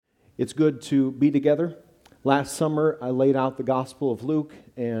It's good to be together. Last summer, I laid out the Gospel of Luke,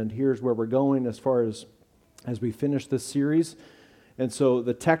 and here's where we're going as far as we finish this series. And so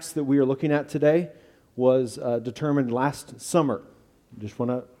the text that we are looking at today was determined last summer. Just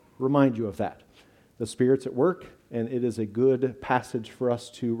want to remind you of that. The Spirit's at work, and it is a good passage for us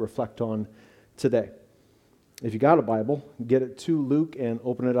to reflect on today. If you got a Bible, get it to Luke and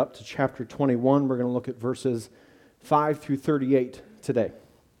open it up to chapter 21. We're going to look at verses 5 through 38 today.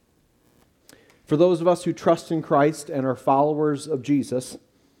 For those of us who trust in Christ and are followers of Jesus,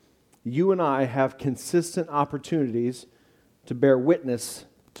 you and I have consistent opportunities to bear witness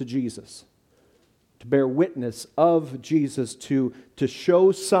to Jesus, to bear witness of Jesus, to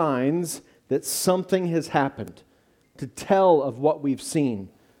show signs that something has happened, to tell of what we've seen.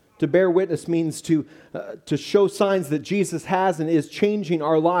 To bear witness means to show signs that Jesus has and is changing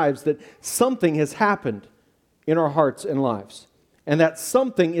our lives, that something has happened in our hearts and lives. And that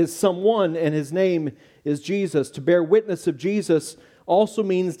something is someone, and his name is Jesus. To bear witness of Jesus also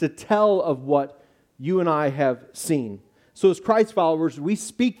means to tell of what you and I have seen. So as Christ followers, we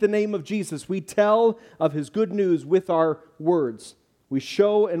speak the name of Jesus. We tell of his good news with our words. We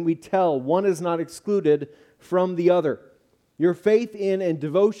show and we tell. One is not excluded from the other. Your faith in and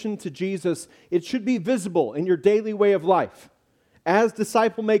devotion to Jesus, it should be visible in your daily way of life. As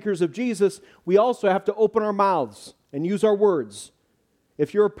disciple makers of Jesus, we also have to open our mouths and use our words.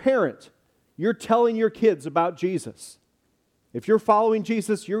 If you're a parent, you're telling your kids about Jesus. If you're following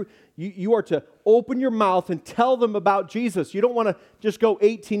Jesus, you are to open your mouth and tell them about Jesus. You don't want to just go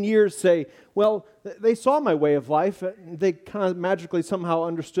 18 years say, well, they saw my way of life. They kind of magically somehow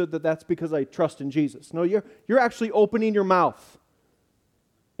understood that that's because I trust in Jesus. No, you're actually opening your mouth.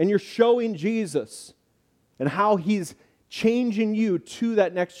 And you're showing Jesus and how he's changing you to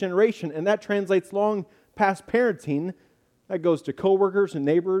that next generation. And that translates long past parenting. That goes to coworkers and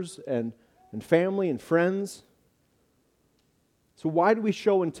neighbors and family and friends. So why do we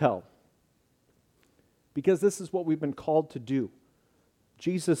show and tell? Because this is what we've been called to do.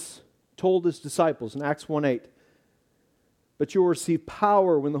 Jesus told his disciples in Acts 1:8, "But you will receive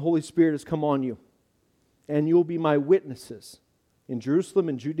power when the Holy Spirit has come on you, and you will be my witnesses in Jerusalem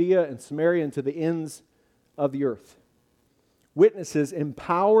and Judea and Samaria and to the ends of the earth." Witnesses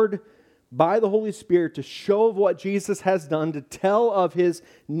empowered by the Holy Spirit to show of what Jesus has done, to tell of his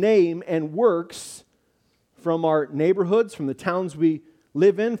name and works from our neighborhoods, from the towns we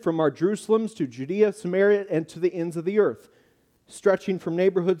live in, from our Jerusalems to Judea, Samaria, and to the ends of the earth, stretching from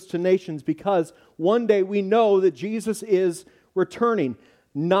neighborhoods to nations, because one day we know that Jesus is returning,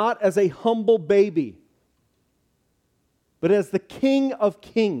 not as a humble baby, but as the King of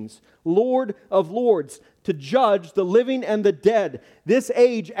kings, Lord of lords, to judge the living and the dead. This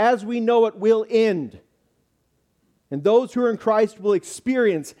age, as we know it, will end. And those who are in Christ will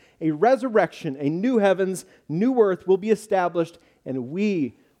experience a resurrection, a new heavens, new earth will be established, and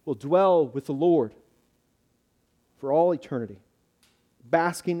we will dwell with the Lord for all eternity,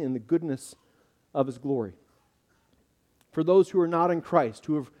 basking in the goodness of his glory. For those who are not in Christ,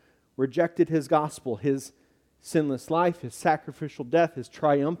 who have rejected his gospel, his sinless life, his sacrificial death, his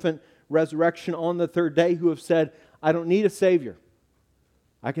triumphant resurrection on the third day, who have said, I don't need a Savior.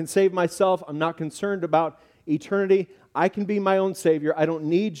 I can save myself. I'm not concerned about eternity. I can be my own Savior. I don't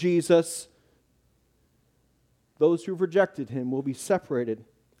need Jesus. Those who've rejected him will be separated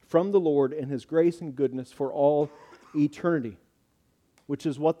from the Lord and his grace and goodness for all eternity, which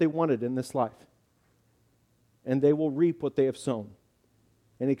is what they wanted in this life. And they will reap what they have sown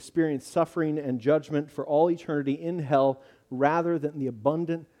and experience suffering and judgment for all eternity in hell rather than the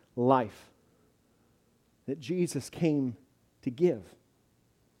abundant life that Jesus came to give.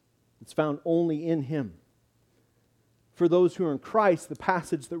 It's found only in him. For those who are in Christ, the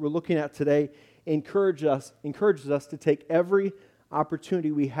passage that we're looking at today encourages us to take every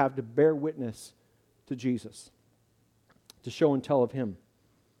opportunity we have to bear witness to Jesus, to show and tell of him.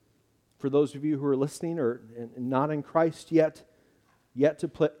 For those of you who are listening or not in Christ yet to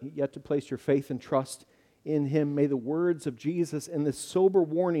place your faith and trust in him, may the words of Jesus and this sober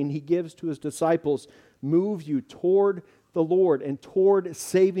warning he gives to his disciples move you toward the Lord and toward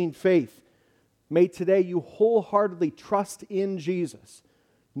saving faith. May today you wholeheartedly trust in Jesus,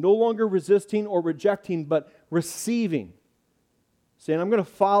 no longer resisting or rejecting, but receiving, saying, I'm going to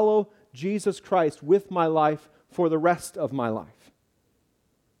follow Jesus Christ with my life for the rest of my life.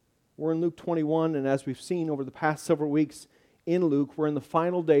 We're in Luke 21, and as we've seen over the past several weeks in Luke, we're in the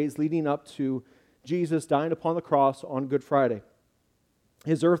final days leading up to Jesus dying upon the cross on Good Friday.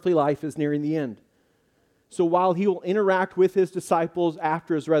 His earthly life is nearing the end. So while he will interact with his disciples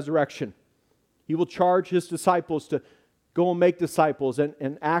after his resurrection, he will charge his disciples to Go and make disciples.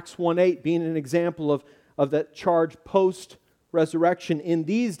 And Acts 1:8 being an example of that charge post-resurrection. In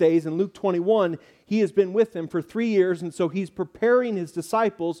these days, in Luke 21, he has been with them for 3 years, and so he's preparing his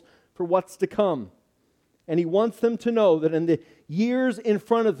disciples for what's to come. And he wants them to know that in the years in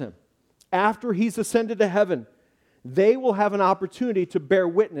front of them, after he's ascended to heaven, they will have an opportunity to bear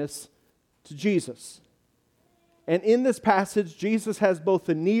witness to Jesus. And in this passage, Jesus has both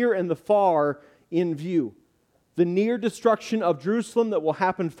the near and the far in view. The near destruction of Jerusalem that will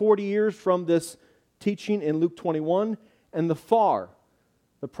happen 40 years from this teaching in Luke 21, and the far,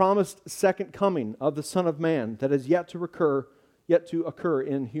 the promised second coming of the Son of Man that is yet to occur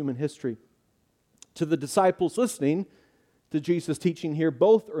in human history. To the disciples listening to Jesus' teaching here,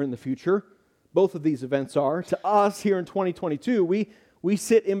 both are in the future. Both of these events are. To us here in 2022, we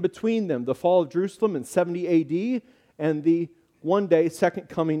sit in between them, the fall of Jerusalem in 70 AD and the one-day second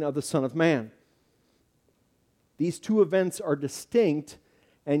coming of the Son of Man. These two events are distinct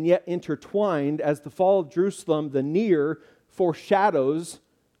and yet intertwined, as the fall of Jerusalem, the near, foreshadows,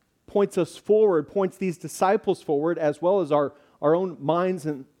 points us forward, points these disciples forward, as well as our own minds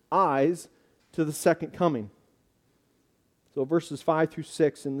and eyes, to the second coming. So verses 5 through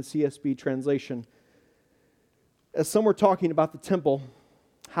 6 in the CSB translation. As some were talking about the temple,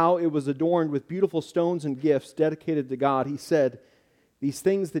 how it was adorned with beautiful stones and gifts dedicated to God, he said, "These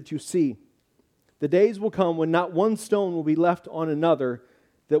things that you see, the days will come when not one stone will be left on another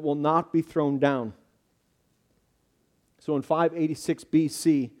that will not be thrown down." So in 586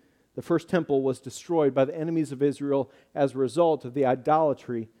 BC, the first temple was destroyed by the enemies of Israel as a result of the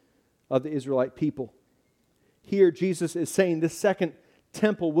idolatry of the Israelite people. Here, Jesus is saying this second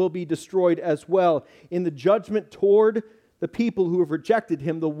temple will be destroyed as well in the judgment toward the people who have rejected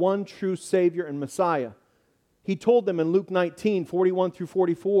him, the one true Savior and Messiah. He told them in Luke 19, 41 through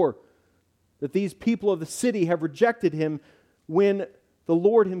 44, that these people of the city have rejected him when the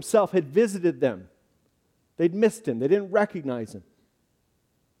Lord himself had visited them. They'd missed him. They didn't recognize him.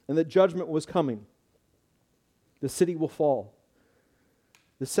 And that judgment was coming. The city will fall.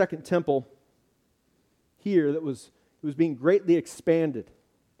 The second temple here it was being greatly expanded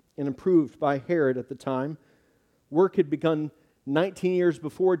and improved by Herod at the time. Work had begun 19 years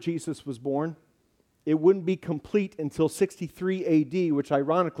before Jesus was born. It wouldn't be complete until 63 AD, which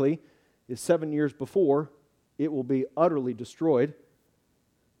ironically is 7 years before it will be utterly destroyed.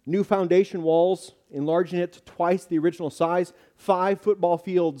 New foundation walls, enlarging it to twice the original size, 5 football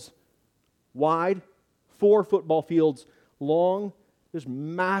fields wide, 4 football fields long. It was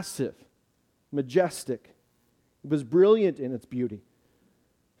massive, majestic. It was brilliant in its beauty.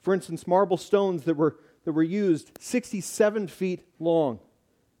 For instance, marble stones that were used 67 feet long,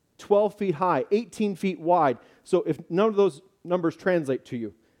 12 feet high, 18 feet wide. So if none of those numbers translate to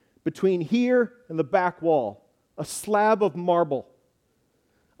you, between here and the back wall, a slab of marble,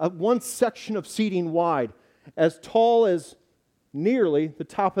 one section of seating wide, as tall as nearly the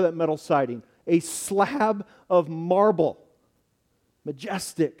top of that metal siding, a slab of marble,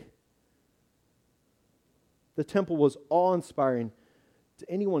 majestic. The temple was awe-inspiring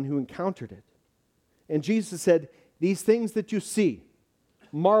to anyone who encountered it. And Jesus said, "These things that you see,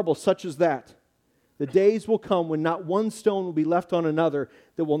 marble such as that, the days will come when not one stone will be left on another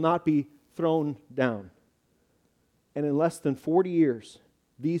that will not be thrown down." And in less than 40 years,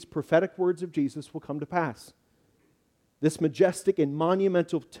 these prophetic words of Jesus will come to pass. This majestic and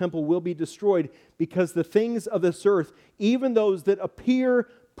monumental temple will be destroyed because the things of this earth, even those that appear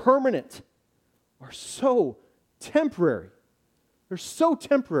permanent, are so temporary. They're so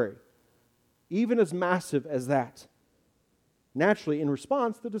temporary, even as massive as that. Naturally, in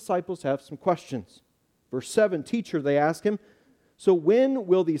response, the disciples have some questions. Verse 7, "Teacher," they ask him, "so when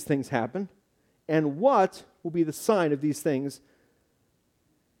will these things happen? And what will be the sign of these things?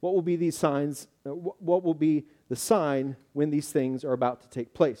 What will be these signs? What will be the sign when these things are about to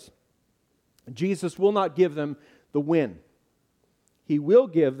take place?" Jesus will not give them the when. He will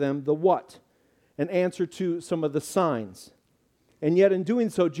give them the what, an answer to some of the signs. And yet in doing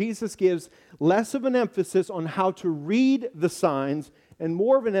so, Jesus gives less of an emphasis on how to read the signs and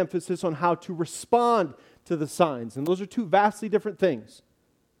more of an emphasis on how to respond to the signs. And those are two vastly different things.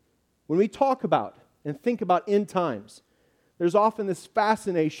 When we talk about and think about end times, there's often this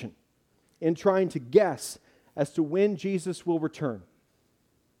fascination in trying to guess as to when Jesus will return.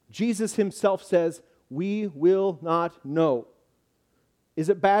 Jesus himself says, "We will not know." Is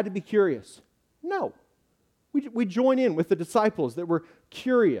it bad to be curious? No. We join in with the disciples that were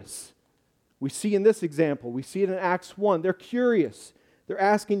curious. We see in this example, we see it in Acts 1, they're curious. They're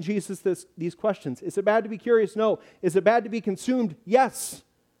asking Jesus these questions. Is it bad to be curious? No. Is it bad to be consumed? Yes.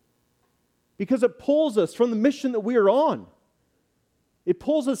 because it pulls us from the mission that we are on. It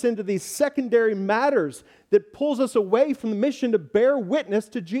pulls us into these secondary matters that pulls us away from the mission to bear witness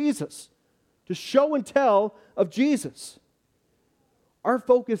to Jesus, to show and tell of Jesus. Our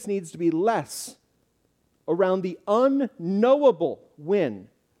focus needs to be less around the unknowable win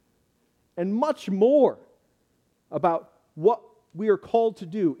and much more about what we are called to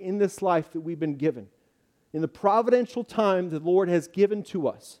do in this life that we've been given. In the providential time the Lord has given to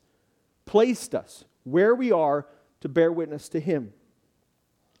us, placed us where we are to bear witness to Him.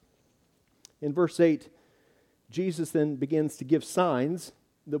 In verse 8, Jesus then begins to give signs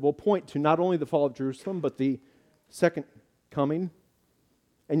that will point to not only the fall of Jerusalem, but the second coming.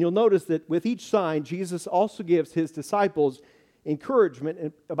 And you'll notice that with each sign, Jesus also gives His disciples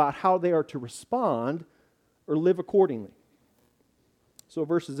encouragement about how they are to respond or live accordingly. So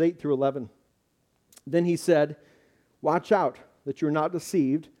verses 8 through 11. Then He said, "Watch out that you are not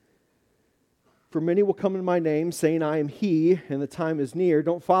deceived, for many will come in my name, saying, 'I am He,' and the time is near.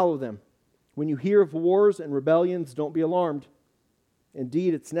 Don't follow them. When you hear of wars and rebellions, don't be alarmed.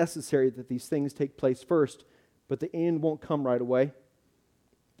 Indeed, it's necessary that these things take place first, but the end won't come right away."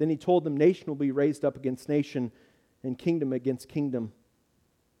 Then He told them, "Nation will be raised up against nation, and kingdom against kingdom.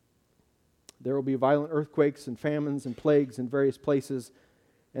 There will be violent earthquakes and famines and plagues in various places,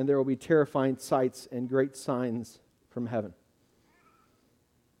 and there will be terrifying sights and great signs from heaven."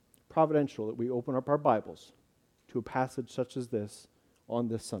 Providential that we open up our Bibles to a passage such as this on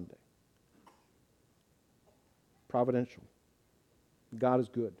this Sunday. Providential. God is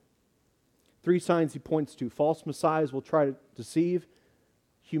good. 3 signs He points to. False messiahs will try to deceive.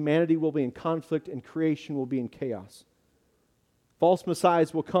 Humanity will be in conflict, and creation will be in chaos. False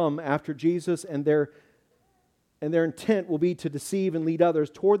messiahs will come after Jesus, and their intent will be to deceive and lead others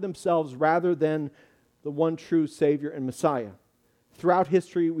toward themselves rather than the one true Savior and Messiah. Throughout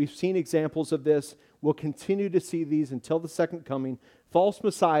history, we've seen examples of this. We'll continue to see these until the second coming. False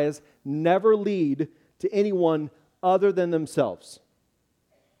messiahs never lead to anyone other than themselves.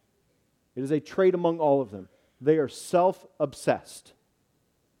 It is a trait among all of them. They are self-obsessed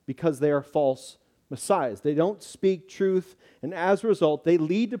because they are false messiahs. They don't speak truth, and as a result, they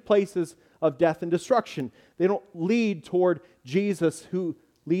lead to places of death and destruction. They don't lead toward Jesus, who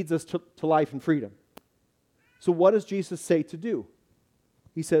leads us to life and freedom. So what does Jesus say to do?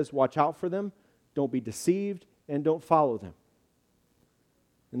 He says, watch out for them, don't be deceived, and don't follow them.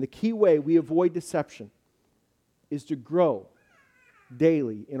 And the key way we avoid deception is to grow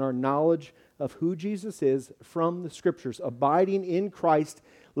daily in our knowledge of who Jesus is from the Scriptures, abiding in Christ,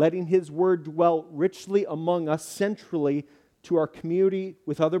 letting His Word dwell richly among us, centrally to our community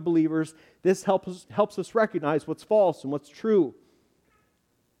with other believers. This helps us recognize what's false and what's true.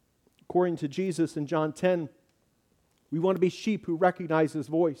 According to Jesus in John 10, we want to be sheep who recognize His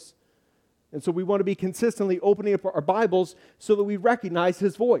voice. And so we want to be consistently opening up our Bibles so that we recognize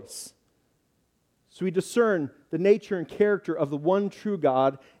His voice. So we discern the nature and character of the one true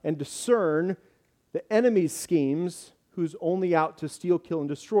God and discern the enemy's schemes, who's only out to steal, kill, and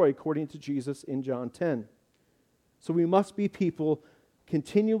destroy, according to Jesus in John 10. So we must be people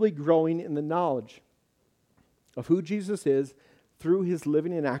continually growing in the knowledge of who Jesus is through His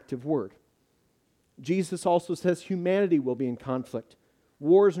living and active Word. Jesus also says humanity will be in conflict.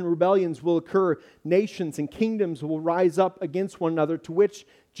 Wars and rebellions will occur. Nations and kingdoms will rise up against one another, to which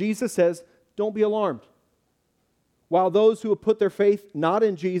Jesus says, don't be alarmed. While those who have put their faith not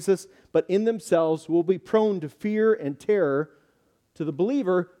in Jesus, but in themselves, will be prone to fear and terror, to the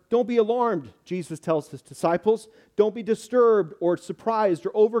believer, don't be alarmed, Jesus tells His disciples. Don't be disturbed or surprised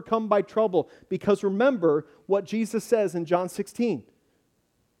or overcome by trouble, because remember what Jesus says in John 16.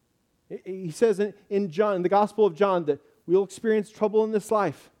 He says in the Gospel of John, that we'll experience trouble in this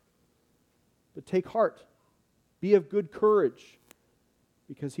life. But take heart. Be of good courage,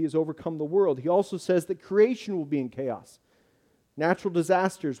 because He has overcome the world. He also says that creation will be in chaos. Natural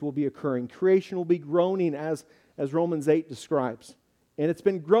disasters will be occurring. Creation will be groaning, as Romans 8 describes. And it's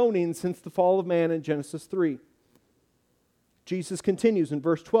been groaning since the fall of man in Genesis 3. Jesus continues in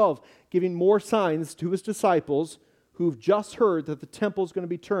verse 12, giving more signs to His disciples who've just heard that the temple is going to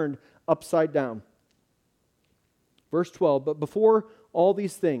be turned upside down. Verse 12, but before all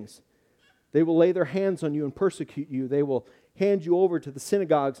these things, they will lay their hands on you and persecute you. They will hand you over to the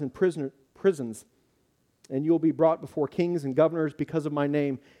synagogues and prisons, and you will be brought before kings and governors because of my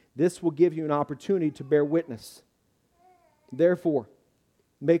name. This will give you an opportunity to bear witness. Therefore,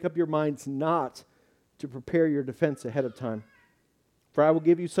 make up your minds not to prepare your defense ahead of time. For I will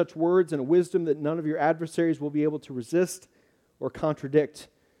give you such words and a wisdom that none of your adversaries will be able to resist or contradict.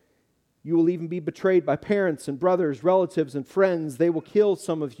 You will even be betrayed by parents and brothers, relatives and friends. They will kill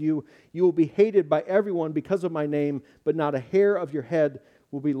some of you. You will be hated by everyone because of my name, but not a hair of your head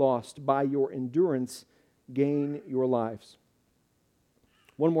will be lost. By your endurance, gain your lives.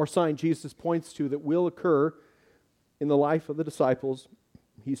 One more sign Jesus points to that will occur in the life of the disciples.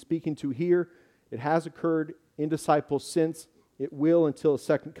 He's speaking to here. It has occurred in disciples since. It will until His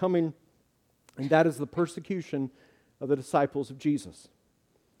second coming. And that is the persecution of the disciples of Jesus.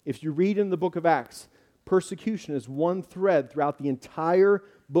 If you read in the book of Acts, persecution is one thread throughout the entire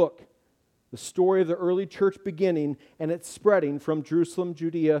book. The story of the early church beginning and it's spreading from Jerusalem,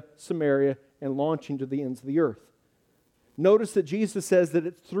 Judea, Samaria, and launching to the ends of the earth. Notice that Jesus says that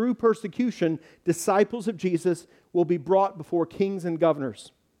it's through persecution, disciples of Jesus will be brought before kings and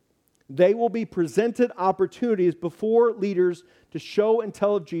governors. They will be presented opportunities before leaders to show and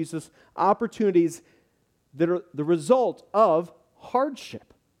tell of Jesus, opportunities that are the result of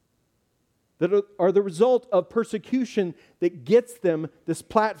hardship, that are the result of persecution that gets them this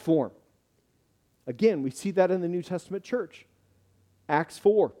platform. Again, we see that in the New Testament church. Acts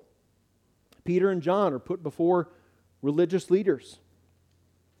 4. Peter and John are put before religious leaders.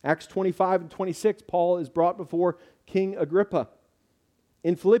 Acts 25 and 26, Paul is brought before King Agrippa.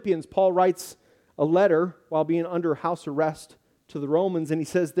 In Philippians, Paul writes a letter while being under house arrest to the Romans, and he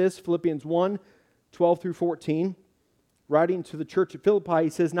says this, Philippians 1, 12 through 14. Writing to the church at Philippi, he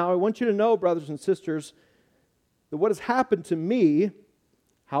says, "Now I want you to know, brothers and sisters, that what has happened to me,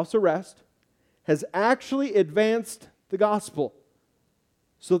 house arrest, has actually advanced the gospel,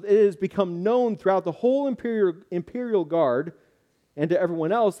 so that it has become known throughout the whole imperial guard and to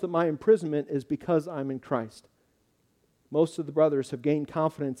everyone else that my imprisonment is because I'm in Christ. Most of the brothers have gained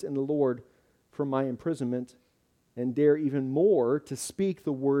confidence in the Lord from my imprisonment and dare even more to speak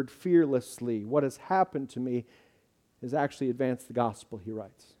the word fearlessly. What has happened to me has actually advanced the gospel," he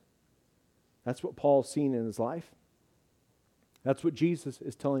writes. That's what Paul's seen in his life. That's what Jesus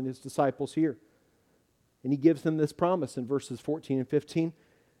is telling his disciples here. And he gives them this promise in verses 14 and 15,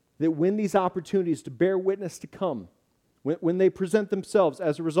 that when these opportunities to bear witness to come, when they present themselves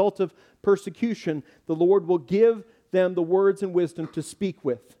as a result of persecution, the Lord will give them the words and wisdom to speak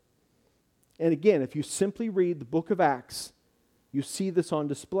with. And again, if you simply read the book of Acts, you see this on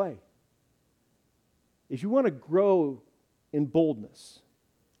display. If you want to grow in boldness,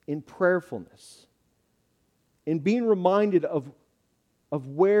 in prayerfulness, in being reminded of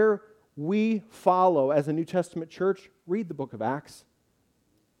where we follow as a New Testament church, read the book of Acts.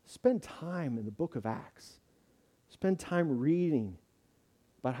 Spend time in the book of Acts. Spend time reading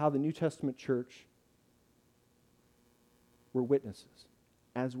about how the New Testament church were witnesses,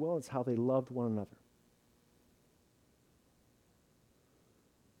 as well as how they loved one another.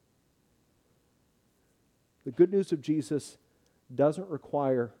 The good news of Jesus doesn't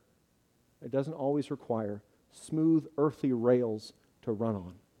always require smooth earthly rails to run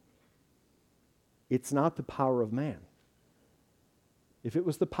on. It's not the power of man. If it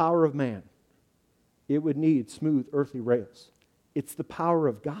was the power of man, it would need smooth earthly rails. It's the power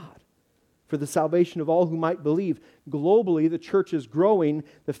of God for the salvation of all who might believe. Globally, the church is growing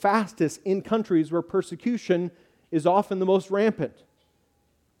the fastest in countries where persecution is often the most rampant.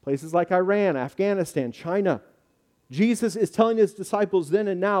 Places like Iran, Afghanistan, China. Jesus is telling his disciples then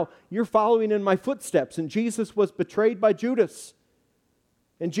and now, you're following in my footsteps. And Jesus was betrayed by Judas.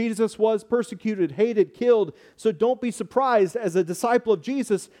 And Jesus was persecuted, hated, killed. So don't be surprised as a disciple of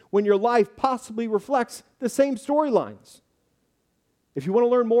Jesus when your life possibly reflects the same storylines. If you want to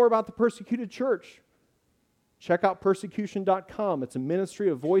learn more about the persecuted church, check out persecution.com. It's a ministry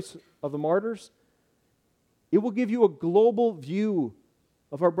of Voice of the Martyrs. It will give you a global view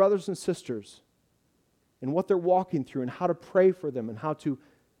of our brothers and sisters and what they're walking through and how to pray for them and how to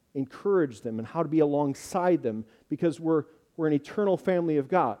encourage them and how to be alongside them, because we're an eternal family of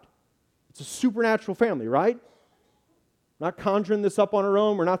God. It's a supernatural family, right? Not conjuring this up on our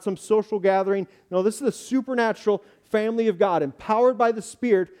own. We're not some social gathering. No, this is a supernatural family of God, empowered by the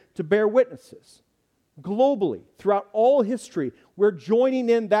Spirit to bear witnesses. Globally, throughout all history, we're joining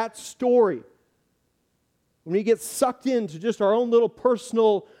in that story. When we get sucked into just our own little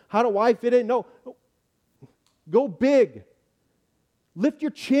personal, how do I fit in? No. Go big. Lift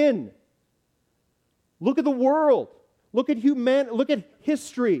your chin. Look at the world. Look at humanity. Look at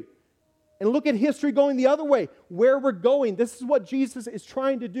history. And look at history going the other way. Where we're going. This is what Jesus is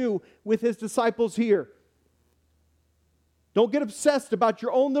trying to do with his disciples here. Don't get obsessed about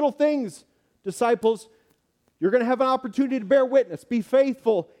your own little things, disciples. You're going to have an opportunity to bear witness. Be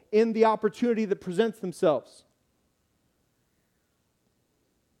faithful in the opportunity that presents themselves.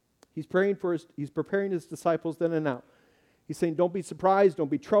 He's preparing his disciples then and now. He's saying, don't be surprised,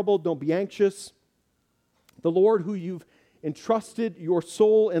 don't be troubled, don't be anxious. The Lord who you've entrusted your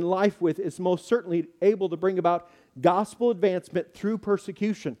soul and life with is most certainly able to bring about gospel advancement through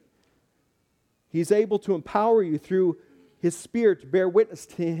persecution. He's able to empower you through His Spirit to bear witness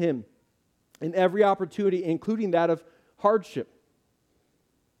to Him in every opportunity, including that of hardship.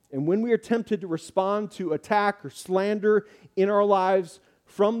 And when we are tempted to respond to attack or slander in our lives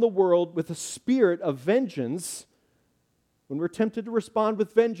from the world with a spirit of vengeance, when we're tempted to respond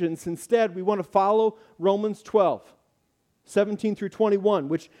with vengeance, instead we want to follow Romans 12, 17 through 21,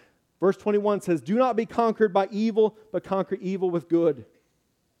 which verse 21 says, "Do not be conquered by evil, but conquer evil with good."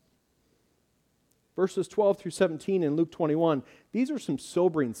 Verses 12 through 17 in Luke 21, these are some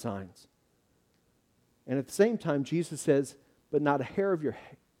sobering signs. And at the same time, Jesus says, but not a hair of your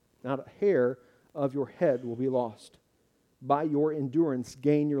head will be lost. By your endurance,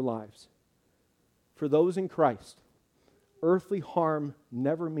 gain your lives. For those in Christ, earthly harm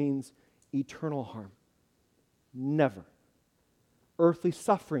never means eternal harm. Never. Earthly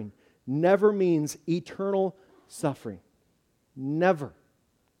suffering never means eternal suffering. Never.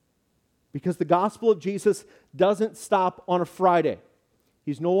 Because the gospel of Jesus doesn't stop on a Friday.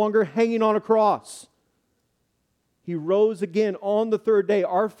 He's no longer hanging on a cross. He rose again on the third day.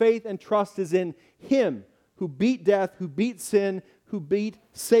 Our faith and trust is in Him who beat death, who beat sin, who beat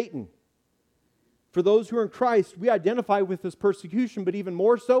Satan. For those who are in Christ, we identify with His persecution, but even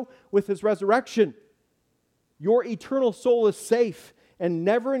more so with His resurrection. Your eternal soul is safe and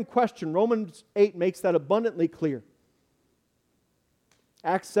never in question. Romans 8 makes that abundantly clear.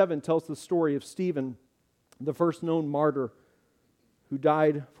 Acts 7 tells the story of Stephen, the first known martyr who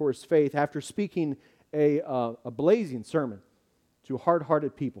died for his faith after speaking a blazing sermon to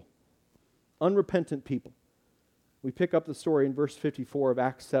hard-hearted people, unrepentant people. We pick up the story in verse 54 of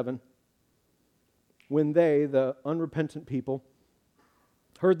Acts 7. When they, the unrepentant people,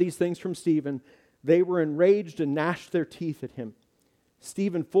 heard these things from Stephen, they were enraged and gnashed their teeth at him.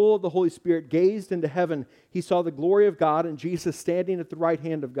 Stephen, full of the Holy Spirit, gazed into heaven. He saw the glory of God and Jesus standing at the right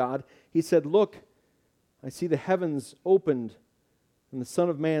hand of God. He said, "Look, I see the heavens opened and the Son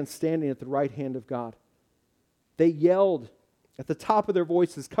of Man standing at the right hand of God." They yelled at the top of their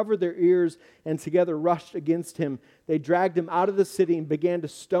voices, covered their ears, and together rushed against him. They dragged him out of the city and began to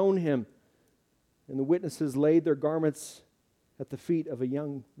stone him. And the witnesses laid their garments at the feet of a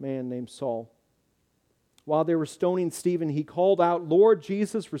young man named Saul. While they were stoning Stephen, he called out, "Lord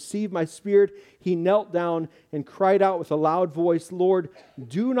Jesus, receive my spirit." He knelt down and cried out with a loud voice, "Lord,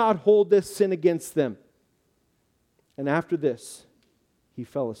 do not hold this sin against them." And after this, he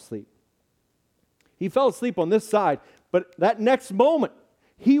fell asleep. He fell asleep on this side, but that next moment,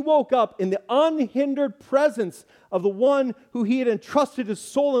 he woke up in the unhindered presence of the one who he had entrusted his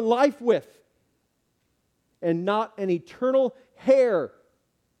soul and life with. And not an eternal hair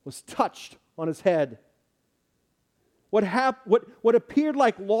was touched on his head. What appeared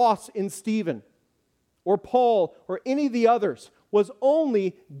like loss in Stephen or Paul or any of the others was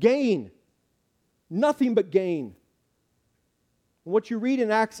only gain. Nothing but gain. And what you read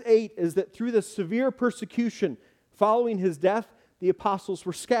in Acts 8 is that through the severe persecution following his death, the apostles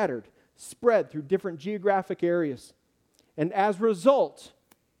were scattered, spread through different geographic areas. And as a result,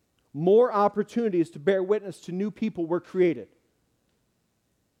 more opportunities to bear witness to new people were created.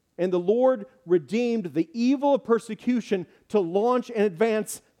 And the Lord redeemed the evil of persecution to launch and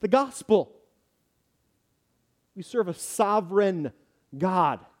advance the gospel. We serve a sovereign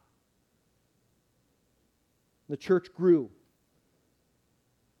God. The church grew.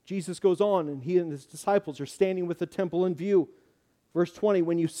 Jesus goes on, and he and his disciples are standing with the temple in view. Verse 20,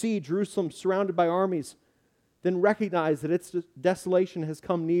 when you see Jerusalem surrounded by armies, then recognize that its desolation has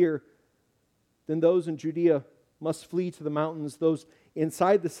come near. Then those in Judea must flee to the mountains. Those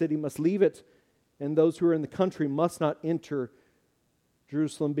inside the city must leave it, and those who are in the country must not enter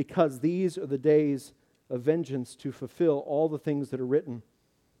Jerusalem, because these are the days of vengeance to fulfill all the things that are written.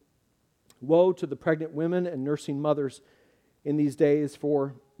 Woe to the pregnant women and nursing mothers in these days,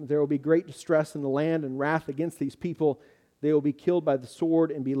 for there will be great distress in the land and wrath against these people. They will be killed by the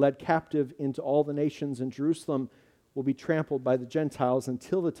sword and be led captive into all the nations, and Jerusalem will be trampled by the Gentiles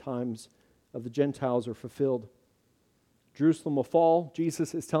until the times of the Gentiles are fulfilled. Jerusalem will fall.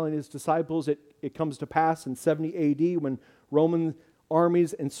 Jesus is telling his disciples it comes to pass in 70 AD when Roman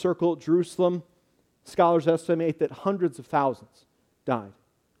armies encircle Jerusalem. Scholars estimate that hundreds of thousands died.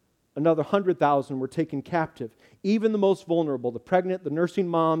 Another 100,000 were taken captive. Even the most vulnerable, the pregnant, the nursing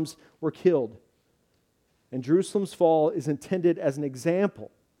moms, were killed. And Jerusalem's fall is intended as an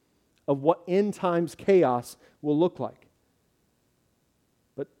example of what end times chaos will look like.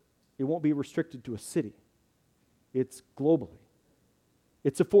 But it won't be restricted to a city. it's globally.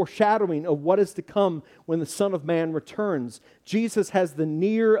 It's a foreshadowing of what is to come when the Son of Man returns. Jesus has the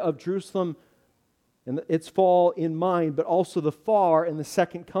near of Jerusalem and its fall in mind, but also the far in the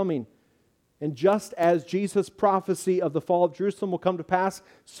second coming. And just as Jesus' prophecy of the fall of Jerusalem will come to pass,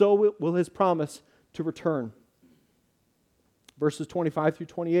 so will his promise to return. Verses 25 through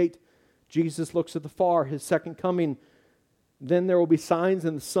 28, Jesus looks at the far, his second coming. Then there will be signs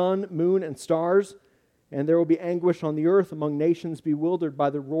in the sun, moon, and stars, and there will be anguish on the earth among nations bewildered by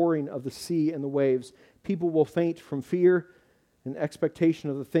the roaring of the sea and the waves. People will faint from fear and expectation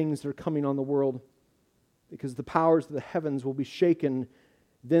of the things that are coming on the world, because the powers of the heavens will be shaken.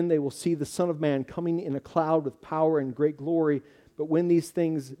 Then they will see the Son of Man coming in a cloud with power and great glory. But when these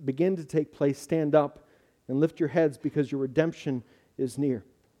things begin to take place, stand up and lift your heads, because your redemption is near.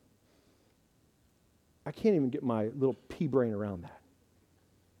 I can't even get my little pea brain around that.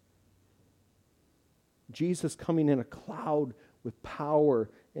 Jesus coming in a cloud with power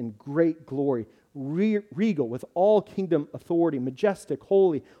and great glory, regal with all kingdom authority, majestic,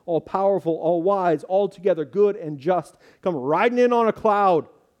 holy, all powerful, all wise, altogether good and just, come riding in on a cloud.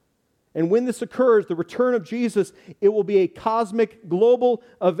 And when this occurs, the return of Jesus, it will be a cosmic, global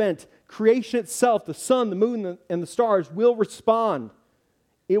event. Creation itself, the sun, the moon, and the stars will respond.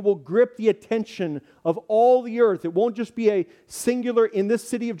 It will grip the attention of all the earth. It won't just be a singular in this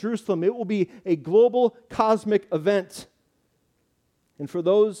city of Jerusalem. It will be a global, cosmic event. And for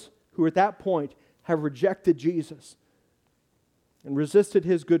those who at that point have rejected Jesus and resisted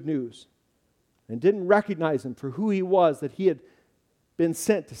his good news and didn't recognize him for who he was, that he had been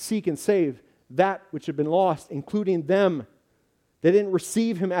sent to seek and save that which had been lost, including them. They didn't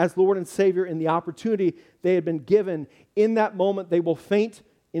receive him as Lord and Savior in the opportunity they had been given. In that moment, they will faint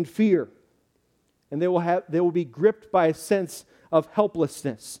in fear, and they will be gripped by a sense of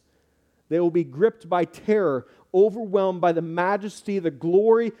helplessness. They will be gripped by terror, overwhelmed by the majesty, the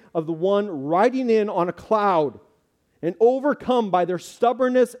glory of the one riding in on a cloud, and overcome by their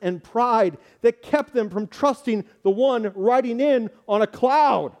stubbornness and pride that kept them from trusting the one riding in on a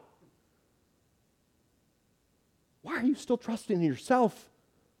cloud. Why are you still trusting in yourself?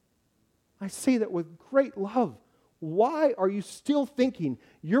 I say that with great love. Why are you still thinking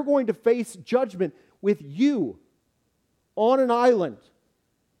you're going to face judgment with you on an island,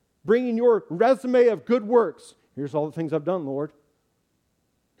 bringing your resume of good works? Here's all the things I've done, Lord.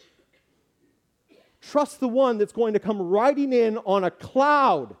 Trust the one that's going to come riding in on a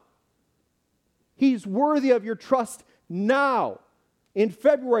cloud. He's worthy of your trust now, in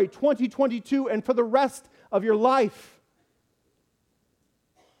February 2022, and for the rest of your life.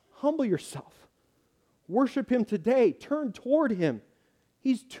 Humble yourself. Worship him today. Turn toward him.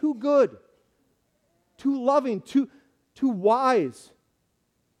 He's too good, too loving, too wise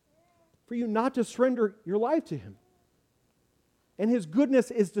for you not to surrender your life to him. And his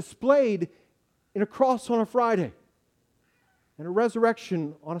goodness is displayed in a cross on a Friday and a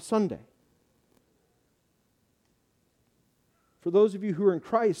resurrection on a Sunday. For those of you who are in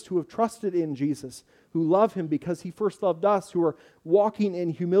Christ, who have trusted in Jesus, who love him because he first loved us, who are walking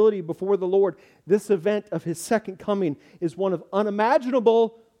in humility before the Lord, this event of his second coming is one of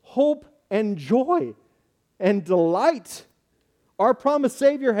unimaginable hope and joy and delight. Our promised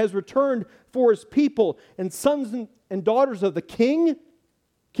Savior has returned for his people, and sons and daughters of the King,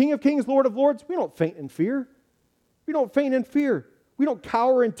 King of Kings, Lord of Lords. We don't faint in fear. We don't faint in fear. We don't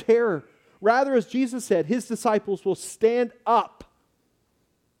cower in terror. Rather, as Jesus said, his disciples will stand up.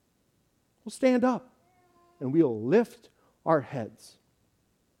 We'll stand up and we'll lift our heads.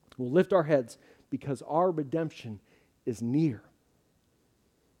 We'll lift our heads because our redemption is near.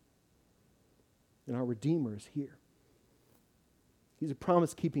 And our Redeemer is here. He's a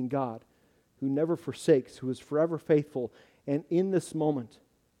promise-keeping God who never forsakes, who is forever faithful. And in this moment,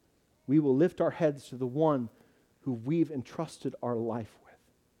 we will lift our heads to the one who we've entrusted our life with.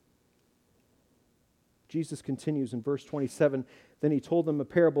 Jesus continues in verse 27, then he told them a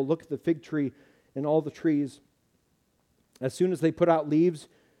parable, look at the fig tree and all the trees. As soon as they put out leaves,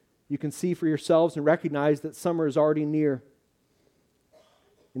 you can see for yourselves and recognize that summer is already near.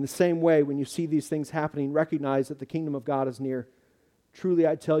 In the same way, when you see these things happening, recognize that the kingdom of God is near. Truly,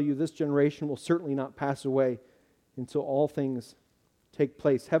 I tell you, this generation will certainly not pass away until all things take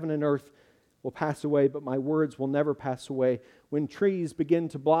place. Heaven and earth will pass away, but my words will never pass away. When trees begin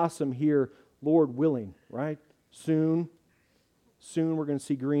to blossom here, Lord willing, right? Soon we're going to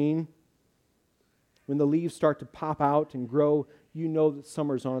see green. When the leaves start to pop out and grow, you know that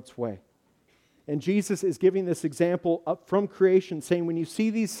summer's on its way. And Jesus is giving this example up from creation, saying when you see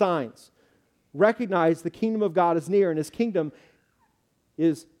these signs, recognize the kingdom of God is near, and his kingdom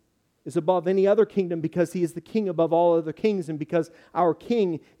is is above any other kingdom because he is the king above all other kings, and because our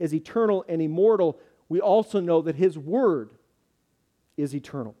king is eternal and immortal, we also know that his word is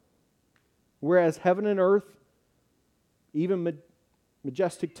eternal. Whereas heaven and earth, even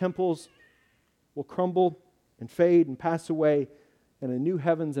majestic temples, will crumble and fade and pass away, and a new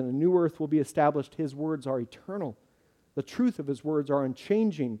heavens and a new earth will be established, his words are eternal. The truth of his words are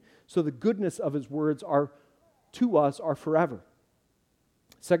unchanging, so the goodness of his words to us are forever.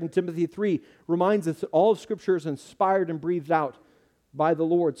 2 Timothy 3 reminds us that all of Scripture is inspired and breathed out by the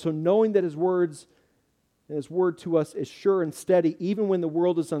Lord. So knowing that his words and his word to us is sure and steady, even when the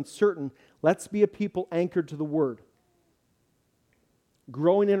world is uncertain, let's be a people anchored to the word,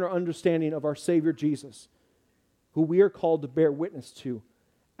 growing in our understanding of our Savior Jesus, who we are called to bear witness to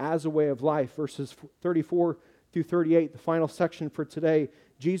as a way of life. Verses 34 through 38, the final section for today,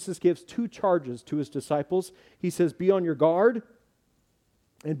 Jesus gives two charges to his disciples. He says, be on your guard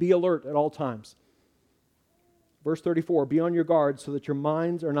and be alert at all times. Verse 34, be on your guard so that your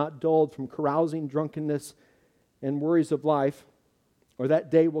minds are not dulled from carousing, drunkenness, and worries of life, or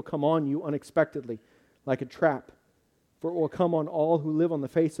that day will come on you unexpectedly, like a trap. For it will come on all who live on the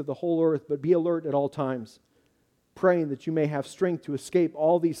face of the whole earth, but be alert at all times, praying that you may have strength to escape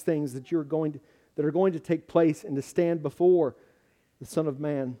all these things that are going to take place and to stand before the Son of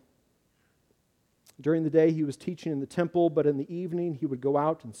Man. During the day he was teaching in the temple, but in the evening he would go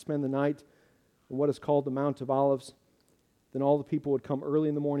out and spend the night on what is called the Mount of Olives. Then all the people would come early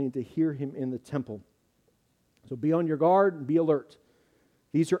in the morning to hear him in the temple. So be on your guard and be alert.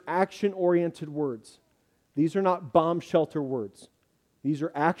 These are action-oriented words. These are not bomb shelter words. These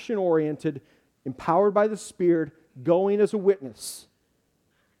are action-oriented, empowered by the Spirit, going as a witness.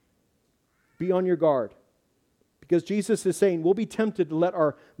 Be on your guard. Because Jesus is saying we'll be tempted to let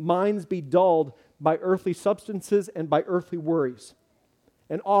our minds be dulled by earthly substances and by earthly worries.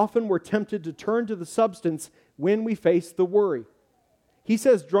 And often we're tempted to turn to the substance when we face the worry. He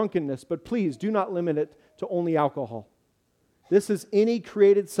says drunkenness, but please do not limit it to only alcohol. This is any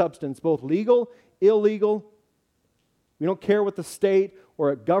created substance, both legal, illegal. We don't care what the state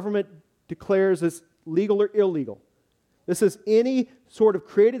or a government declares as legal or illegal. This is any sort of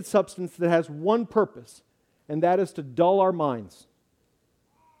created substance that has one purpose, and that is to dull our minds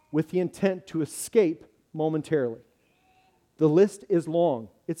with the intent to escape momentarily. The list is long.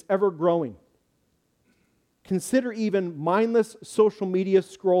 It's ever growing. Consider even mindless social media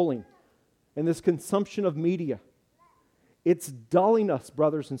scrolling and this consumption of media. It's dulling us,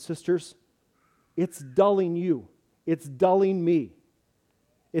 brothers and sisters. It's dulling you. It's dulling me.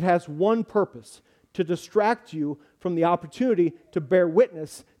 It has one purpose: to distract you from the opportunity to bear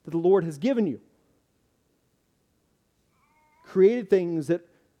witness that the Lord has given you. Created things that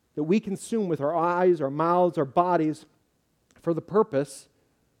we consume with our eyes, our mouths, our bodies for the purpose,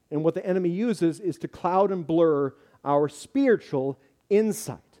 and what the enemy uses is to cloud and blur our spiritual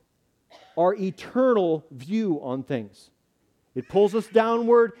insight, our eternal view on things. It pulls us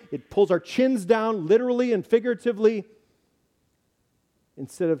downward. It pulls our chins down, literally and figuratively,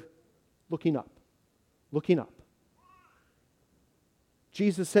 instead of looking up. Looking up.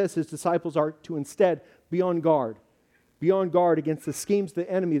 Jesus says his disciples are to instead be on guard. Be on guard against the schemes of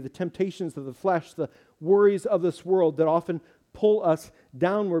the enemy, the temptations of the flesh, the worries of this world that often pull us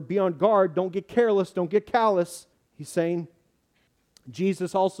downward. Be on guard. Don't get careless. Don't get callous. He's saying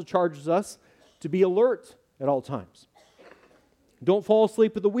Jesus also charges us to be alert at all times. Don't fall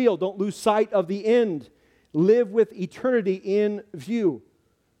asleep at the wheel. Don't lose sight of the end. Live with eternity in view.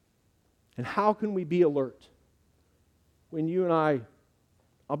 And how can we be alert when you and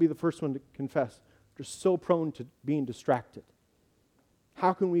I'll be the first one to confess, are so prone to being distracted?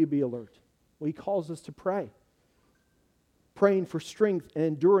 How can we be alert? Well, he calls us to pray. Praying for strength and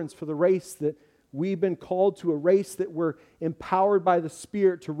endurance for the race that we've been called to, a race that we're empowered by the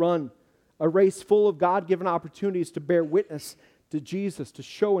Spirit to run, a race full of God-given opportunities to bear witness to Jesus, to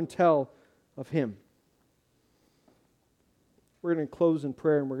show and tell of him. We're going to close in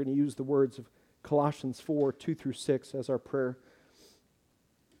prayer, and we're going to use the words of Colossians 4, 2 through 6 as our prayer.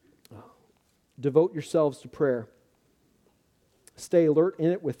 Devote yourselves to prayer. Stay alert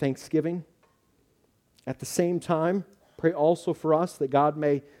in it with thanksgiving. At the same time, pray also for us that God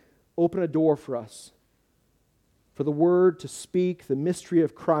may open a door for us, for the word to speak the mystery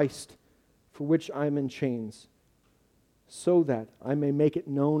of Christ, for which I am in chains, so that I may make it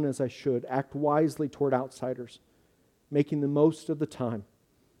known as I should, act wisely toward outsiders, making the most of the time.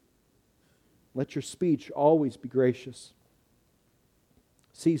 Let your speech always be gracious,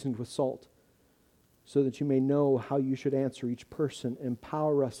 seasoned with salt, so that you may know how you should answer each person.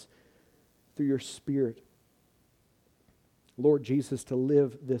 Empower us through your Spirit. Lord Jesus, to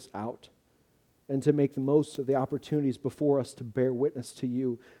live this out and to make the most of the opportunities before us to bear witness to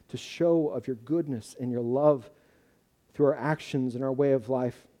you, to show of your goodness and your love through our actions and our way of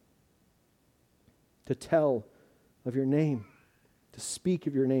life, to tell of your name, to speak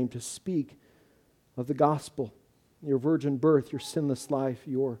of your name, to speak of the gospel, your virgin birth, your sinless life,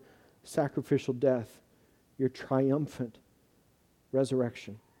 your sacrificial death, your triumphant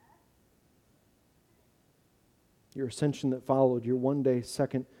resurrection, your ascension that followed, your one day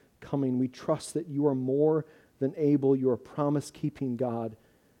second coming. We trust that you are more than able. You are a promise-keeping God.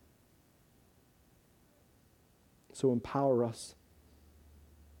 So empower us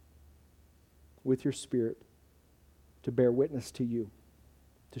with your Spirit to bear witness to you,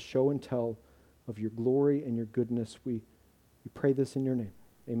 to show and tell of your glory and your goodness. We pray this in your name.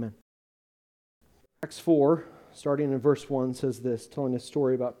 Amen. Acts 4, starting in verse 1, says this, telling a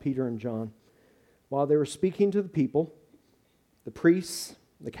story about Peter and John. While they were speaking to the people, the priests,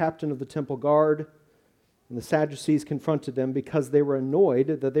 the captain of the temple guard, and the Sadducees confronted them because they were annoyed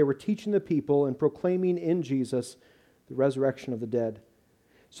that they were teaching the people and proclaiming in Jesus the resurrection of the dead.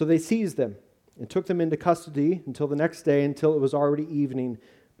 So they seized them and took them into custody until the next day, until it was already evening.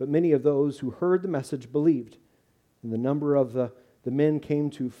 But many of those who heard the message believed, and the number of the men came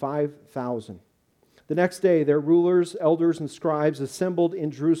to 5,000. The next day their rulers, elders, and scribes assembled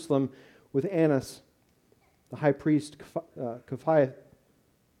in Jerusalem with Annas, the high priest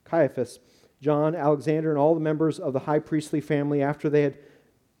Caiaphas, John, Alexander, and all the members of the high priestly family. After they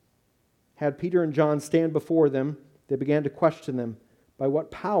had Peter and John stand before them, they began to question them, "By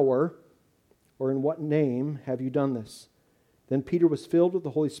what power or in what name have you done this?" Then Peter was filled with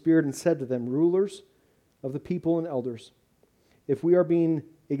the Holy Spirit and said to them, "Rulers of the people and elders, if we are being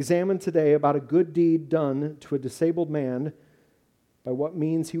examined today about a good deed done to a disabled man, by what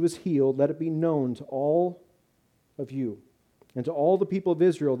means he was healed, let it be known to all of you and to all the people of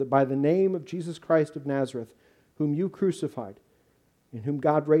Israel that by the name of Jesus Christ of Nazareth, whom you crucified and whom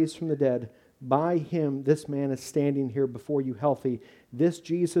God raised from the dead, by him this man is standing here before you healthy. This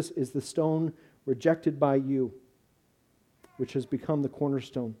Jesus is the stone rejected by you, which has become the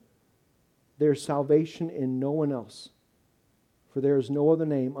cornerstone. There is salvation in no one else, for there is no other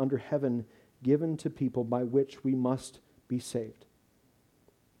name under heaven given to people by which we must be saved."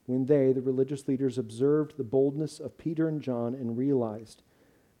 When they, the religious leaders, observed the boldness of Peter and John and realized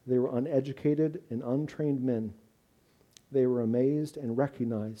they were uneducated and untrained men, they were amazed and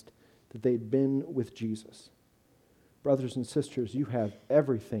recognized that they had been with Jesus. Brothers and sisters, you have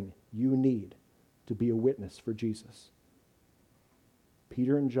everything you need to be a witness for Jesus.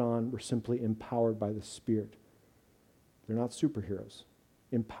 Peter and John were simply empowered by the Spirit. They're not superheroes.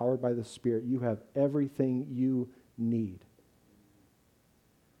 Empowered by the Spirit, you have everything you need.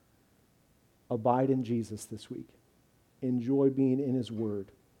 Abide in Jesus this week. Enjoy being in His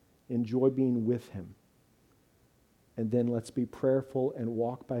Word. Enjoy being with Him. And then let's be prayerful and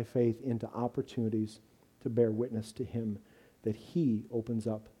walk by faith into opportunities to bear witness to Him that He opens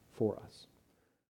up for us.